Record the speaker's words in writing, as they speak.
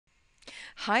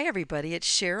Hi everybody, it's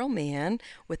Cheryl Mann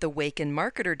with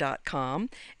awakenmarketer.com,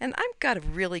 and I've got a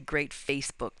really great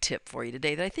Facebook tip for you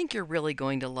today that I think you're really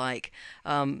going to like.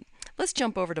 Let's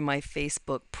jump over to my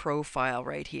Facebook profile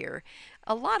right here.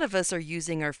 A lot of us are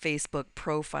using our Facebook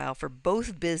profile for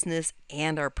both business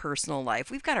and our personal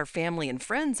life. We've got our family and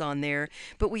friends on there,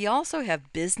 but we also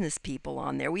have business people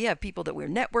on there. We have people that we're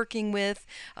networking with,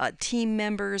 team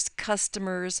members,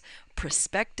 customers,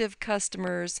 prospective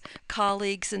customers,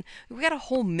 colleagues, and we've got a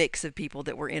whole mix of people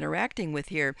that we're interacting with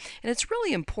here. And it's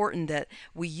really important that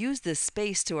we use this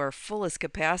space to our fullest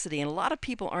capacity. And a lot of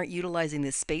people aren't utilizing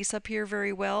this space up here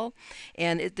very well.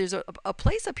 And there's a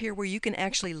place up here where you can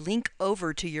actually link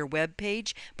over to your web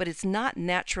page, but it's not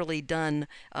naturally done,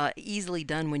 easily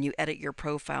done when you edit your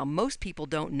profile. Most people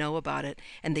don't know about it,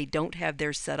 and they don't have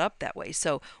theirs set up that way.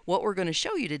 So what we're going to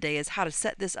show you today is how to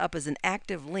set this up as an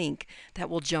active link that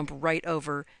will jump right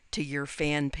over to your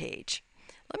fan page.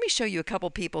 Let me show you a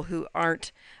couple people who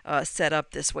aren't set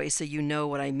up this way so you know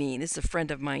what I mean. This is a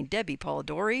friend of mine, Debbie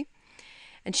Polidori,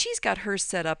 and she's got hers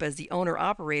set up as the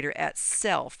owner-operator at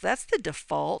self. That's the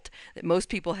default that most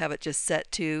people have it just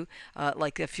set to,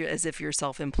 like as if you're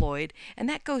self-employed, and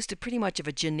that goes to pretty much of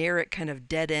a generic kind of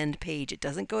dead-end page. It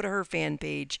doesn't go to her fan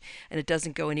page, and it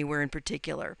doesn't go anywhere in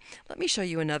particular. Let me show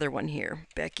you another one here.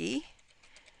 Becky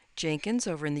Jenkins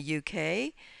over in the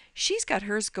UK. She's got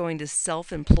hers going to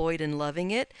self-employed and loving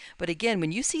it. But again,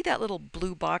 when you see that little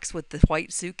blue box with the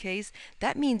white suitcase,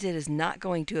 that means it is not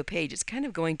going to a page. It's kind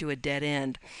of going to a dead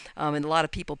end. And a lot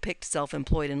of people picked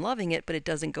self-employed and loving it, but it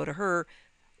doesn't go to her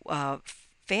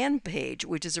fan page,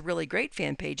 which is a really great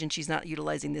fan page, and she's not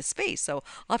utilizing this space. So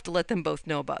I'll have to let them both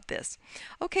know about this.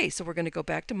 Okay, so we're going to go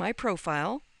back to my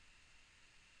profile.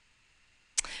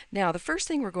 Now, the first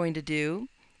thing we're going to do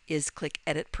is click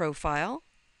Edit Profile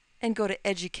and go to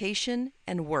Education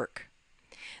and Work.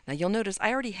 Now you'll notice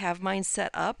I already have mine set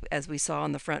up as we saw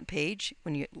on the front page.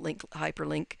 When you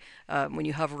hyperlink, when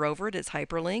you hover over it, it's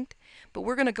hyperlinked. But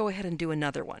we're going to go ahead and do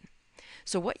another one.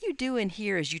 So what you do in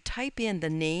here is you type in the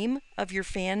name of your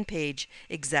fan page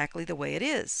exactly the way it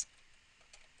is.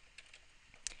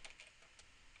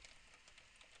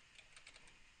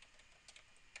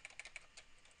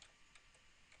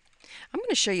 I'm going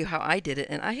to show you how I did it,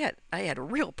 and I had a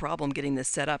real problem getting this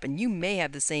set up, and you may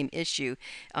have the same issue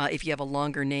if you have a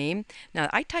longer name. Now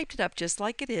I typed it up just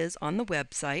like it is on the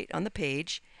website, on the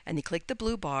page, and you click the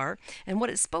blue bar, and what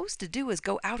it's supposed to do is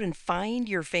go out and find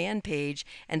your fan page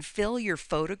and fill your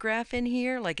photograph in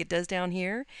here like it does down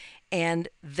here, and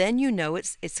then you know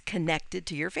it's connected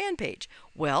to your fan page.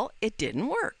 Well, it didn't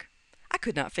work. I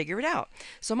could not figure it out.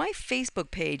 So my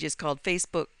Facebook page is called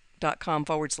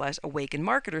facebook.com/awakened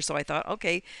marketer. So I thought,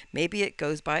 okay, maybe it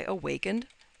goes by awakened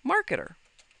marketer.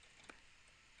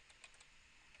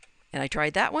 And I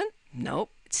tried that one.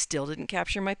 Nope, it still didn't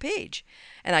capture my page.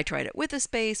 And I tried it with a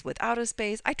space, without a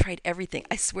space. I tried everything.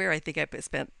 I swear I think I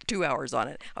spent 2 hours on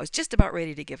it. I was just about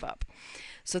ready to give up.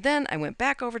 So then I went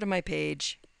back over to my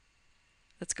page.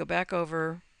 Let's go back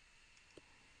over.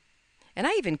 And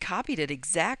I even copied it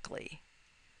exactly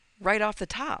right off the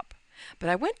top. But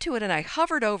I went to it and I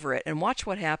hovered over it, and watch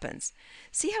what happens.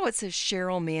 See how it says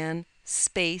Cheryl Mann,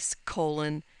 space,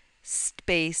 colon,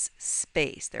 space,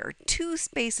 space. There are 2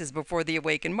 spaces before the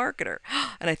awakened marketer.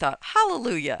 And I thought,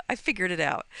 hallelujah, I figured it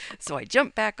out. So I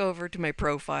jumped back over to my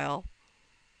profile.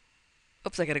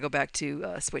 Oops, I got to go back to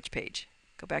switch page.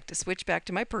 Switch back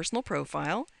to my personal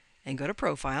profile and go to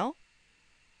profile.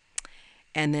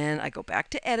 And then I go back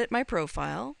to edit my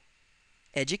profile,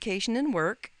 education and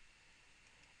work.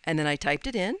 And then I typed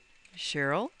it in,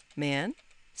 Cheryl Mann,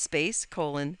 space,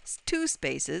 colon, 2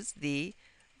 spaces, the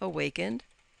awakened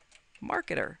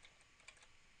marketer.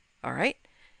 All right.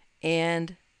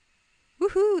 And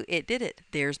woohoo, it did it.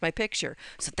 There's my picture.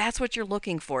 So that's what you're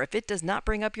looking for. If it does not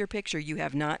bring up your picture, you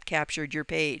have not captured your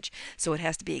page. So it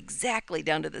has to be exactly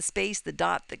down to the space, the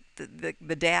dot,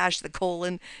 the dash, the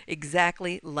colon,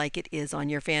 exactly like it is on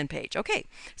your fan page. Okay,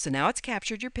 so now it's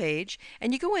captured your page,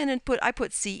 and you go in and I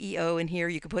put CEO in here.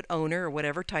 You can put owner or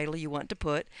whatever title you want to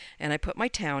put, and I put my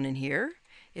town in here.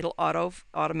 It'll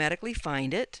automatically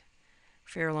find it,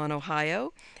 Fairlawn,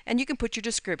 Ohio, and you can put your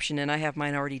description in. I have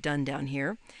mine already done down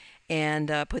here.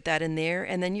 And put that in there,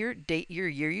 and then your date, your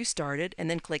year you started, and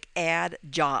then click Add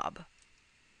Job.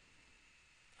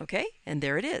 Okay, and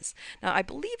there it is. Now I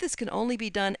believe this can only be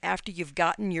done after you've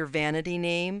gotten your vanity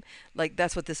name. Like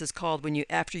that's what this is called, when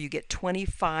after you get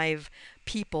 25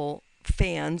 people,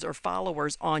 fans or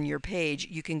followers on your page,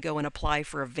 you can go and apply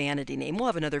for a vanity name. We'll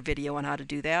have another video on how to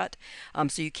do that.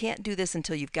 So you can't do this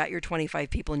until you've got your 25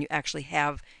 people and you actually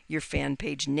have your fan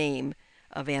page name,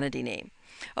 a vanity name.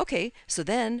 Okay, so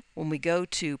then when we go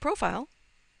to profile,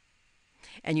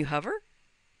 and you hover,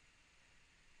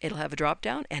 it'll have a drop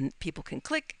down and people can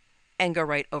click and go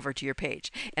right over to your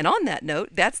page. And on that note,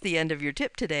 that's the end of your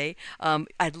tip today.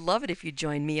 I'd love it if you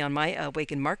join me on my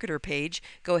Awakened Marketer page.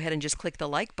 Go ahead and just click the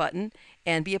like button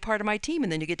and be a part of my team,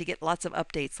 and then you get to get lots of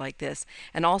updates like this.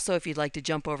 And also, if you'd like to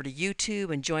jump over to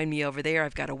YouTube and join me over there,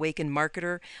 I've got Awakened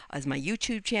Marketer as my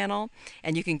YouTube channel,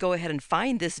 and you can go ahead and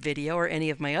find this video or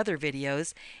any of my other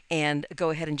videos and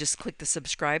go ahead and just click the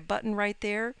subscribe button right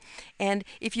there. And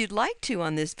if you'd like to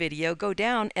on this video, go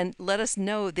down and let us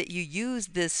know that you use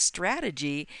this strategy,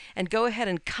 and go ahead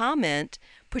and comment.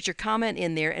 Put your comment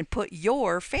in there and put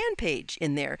your fan page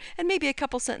in there, and maybe a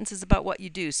couple sentences about what you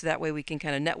do, so that way we can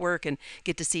kind of network and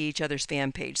get to see each other's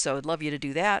fan page. So I'd love you to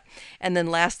do that. And then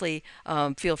lastly,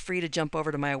 feel free to jump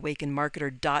over to my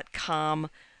awakenedmarketer.com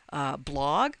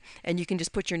blog, and you can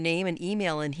just put your name and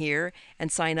email in here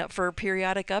and sign up for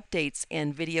periodic updates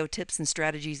and video tips and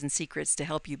strategies and secrets to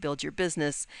help you build your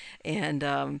business and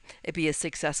be as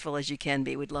successful as you can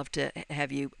be. We'd love to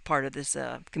have you part of this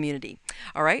community.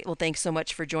 All right, well, thanks so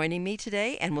much for joining me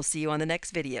today, and we'll see you on the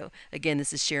next video. Again,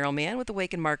 this is Cheryl Mann with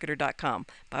awakenedmarketer.com.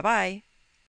 Bye-bye.